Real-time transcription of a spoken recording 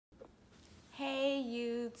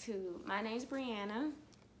YouTube. My name's Brianna.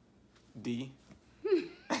 D.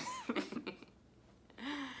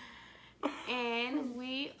 And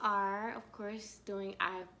we are, of course, doing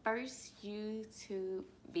our first YouTube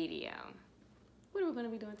video. What are we going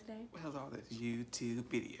to be doing today? What hell's all this YouTube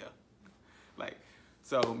video?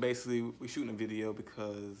 So basically, we're shooting a video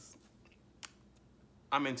because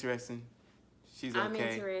I'm interesting. She's okay. I'm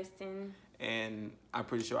interesting. And I'm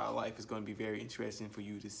pretty sure our life is going to be very interesting for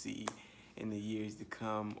you to see in the years to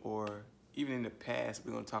come, or even in the past.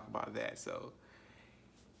 We're going to talk about that. So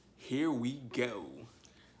here we go.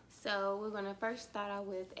 So we're going to first start out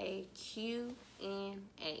with a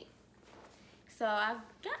Q&A. So I've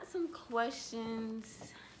got some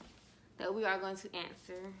questions that we are going to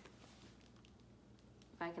answer.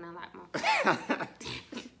 If I can unlock my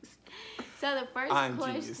So the first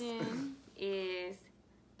question is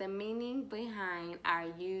the meaning behind our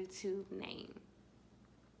YouTube name.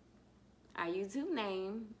 Our YouTube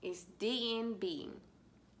name is DNB.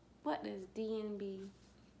 What does DNB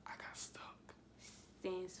I got stuck.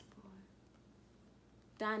 stands for?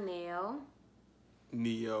 Donell.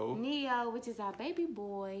 Neo, which is our baby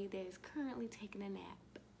boy that is currently taking a nap.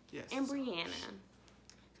 Yes. And Brianna.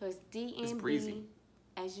 So it's DNB. It's breezy.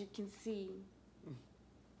 As you can see,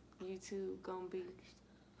 YouTube gonna be.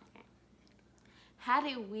 Okay. How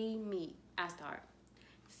did we meet? I start.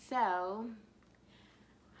 So.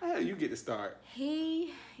 How do you get to start?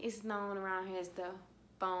 He is known around here as the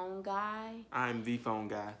phone guy. I'm the phone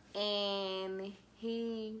guy. And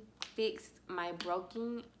he fixed my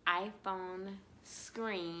broken iPhone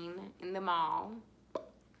screen in the mall.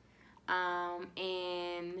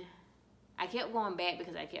 And I kept going back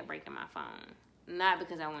because I kept breaking my phone. Not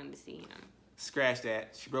because I wanted to see him. Scratch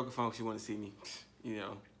that. She broke her phone because she wanted to see me. You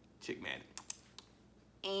know, chick mad.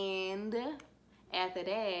 And after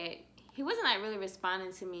that, he wasn't like really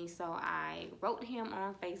responding to me, so I wrote him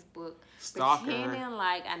on Facebook, Stalker. pretending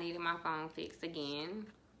like I needed my phone fixed again.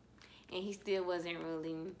 And he still wasn't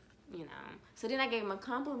really, you know. So then I gave him a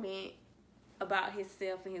compliment about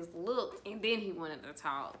himself and his looks, and then he wanted to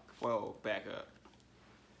talk. Whoa, back up.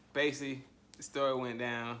 Basically, the story went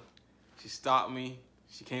down. She stopped me.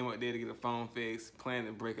 She came up there to get her phone fixed, planned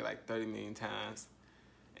to break it like 30 million times.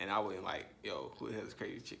 And I wasn't like, yo, who the hell this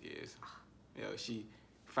crazy chick is? Yo, she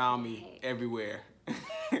found me everywhere.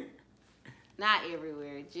 Not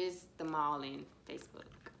everywhere, just the mall and Facebook.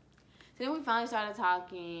 So then we finally started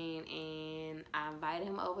talking, and I invited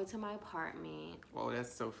him over to my apartment. Whoa,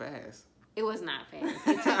 that's so fast. It was not fast.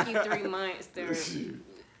 It took you 3 months to...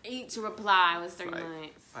 Each reply was 3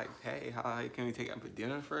 months. Like, hey, how can we take out for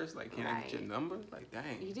dinner first? Like, can I get your number? Like,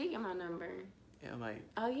 dang. You did get my number. Yeah, like.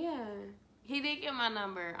 Oh, yeah. He did get my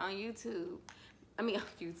number on YouTube. I mean, on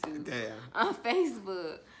YouTube. Damn. On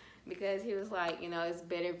Facebook. Because he was like, you know, it's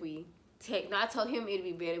better if we text. No, I told him it'd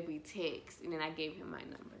be better if we text. And then I gave him my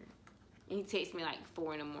number. And he texted me like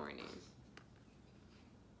 4 in the morning.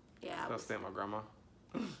 Yeah. I was staying with my grandma.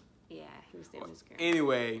 Yeah, he was staying with his grandma.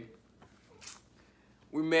 Anyway.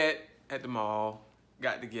 We met at the mall,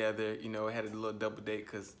 got together, you know, had a little double date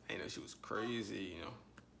because, you know, she was crazy, you know,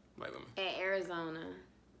 like women. At Arizona.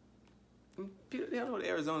 People don't know what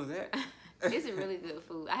Arizona's at. It's a really good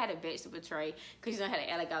food. I had a vegetable tray because, you know, I had to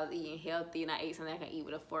act like I was eating healthy, and I ate something I can eat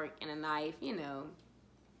with a fork and a knife, you know.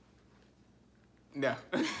 No.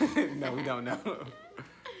 No, we don't know.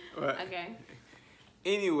 But okay.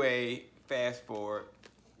 Anyway, fast forward,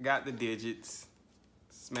 got the digits,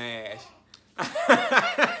 smash. You can't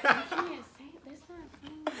say it. That's not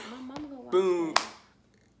funny. My mama gonna watch Boom. that.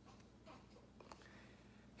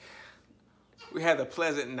 We had a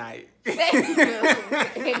pleasant night. We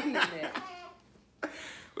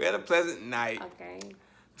had a pleasant night. Okay.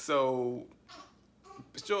 So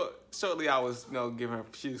shortly I was, you know, giving her,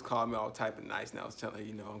 she was calling me all type of nice, and I was telling her,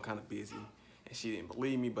 you know, I'm kind of busy, and she didn't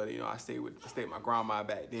believe me, but you know, I stayed with my grandma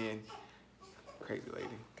back then. Crazy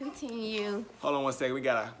lady. Continue. Hold on one second, we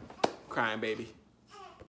got a crying baby.